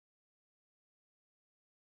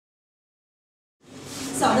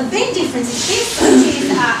So the main difference is this, which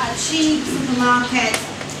is a cheap supermarket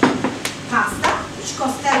pasta, which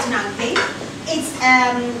costs 39p. It's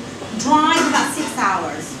dried in about 6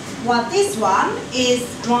 hours, while this one is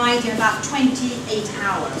dried in about 28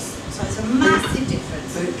 hours. So it's a massive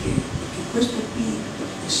difference. Perché questo qui,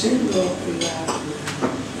 essendo la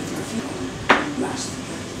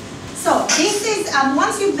plastica. So this is,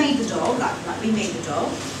 once you've made the dough, like we made the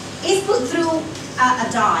dough, it's put through a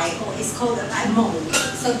dye, or it's called a mold.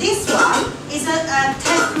 So this one is a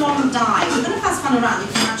Teflon dye. We're going to pass one around,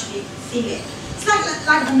 you can actually feel it. It's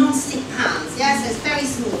like the non-stick pans, yeah, so it's very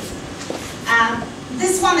smooth.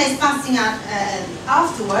 This one is passing out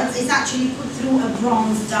afterwards is actually put through a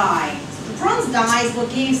bronze dye. So the bronze dye is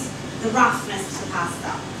what gives the roughness to the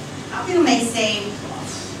pasta. Now people may say,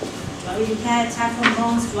 do I really care, Teflon,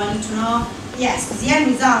 bronze, do I need to know? Yes, because the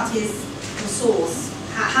end result is the sauce.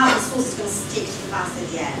 How the sauce is going to stick to the pasta at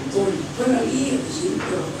the end. Quella lì, ad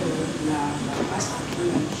esempio, la pasta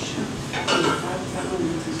quella liscia è fatta a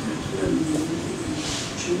una temperatura minimale di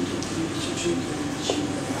 115-125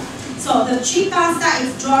 gradi. So the cheap pasta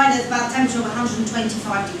is dried at about a temperature of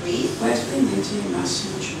 125 degrees. Questo invece è il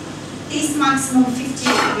massimo 50. This maximum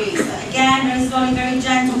 50 degrees. So again, very slowly, very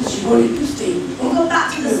gentle. Ci vuole più tempo. We go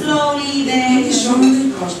back to the slowly, then. Sono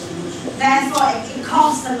dei costi. Therefore, it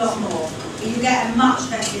costs a lot more. You get a much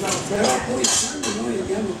better result. Però poi quando noi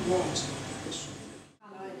abbiamo cuoce,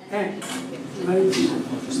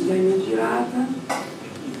 l'hai girata.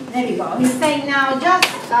 There we go. He's saying now just,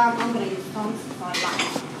 I'm going to use tongs like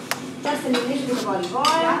that. Just a little bit of olive oil.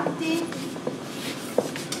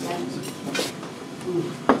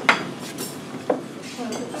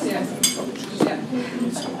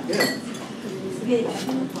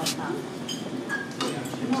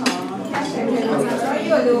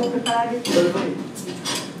 Io devo preparare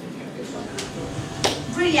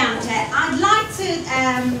Brillante. I'd like to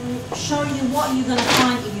show you what you're going to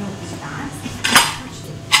find in your bags.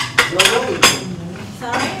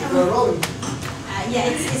 Sorry? Yeah,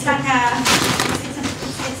 it's like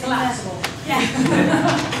it's collapsible. Yeah.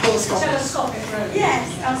 Telescopic. Yes,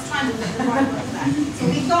 I was trying to look the right word for that. So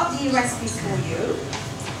we've got the recipes for you.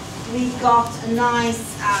 We've got a nice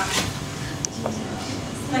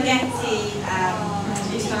spaghetti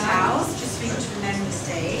towels, just for you to remember the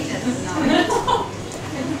stage. That's nice.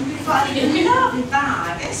 You've got a lovely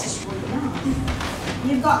bag. It's just really nice.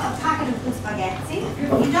 You've got a packet of good spaghetti.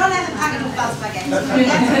 You don't have a packet of bad spaghetti. You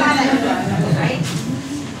have to buy that, right?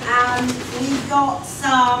 We've got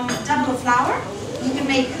some double flour. You can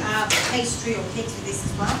make pastry or cakes with this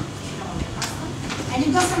as well, if you don't want to make pasta. And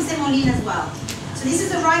you've got some semolina as well. So this is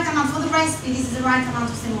the right amount, for the recipe, this is the right amount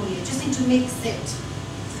of semolina. You just need to mix it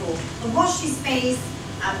through. But watch this space,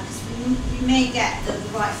 because we may get the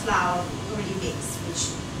right flour already mixed, which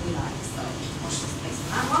we like. So watch this space on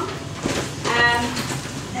that one.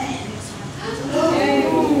 Then, so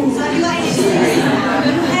have you got any scissors now?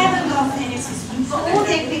 You haven't got any scissors. You've got all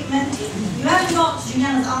the equipment. You haven't got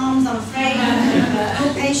Juliana's arms, I'm afraid.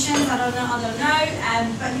 No patience, I don't know.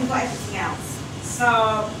 But you've got everything else.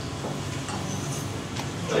 So,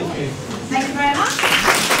 thank you very much.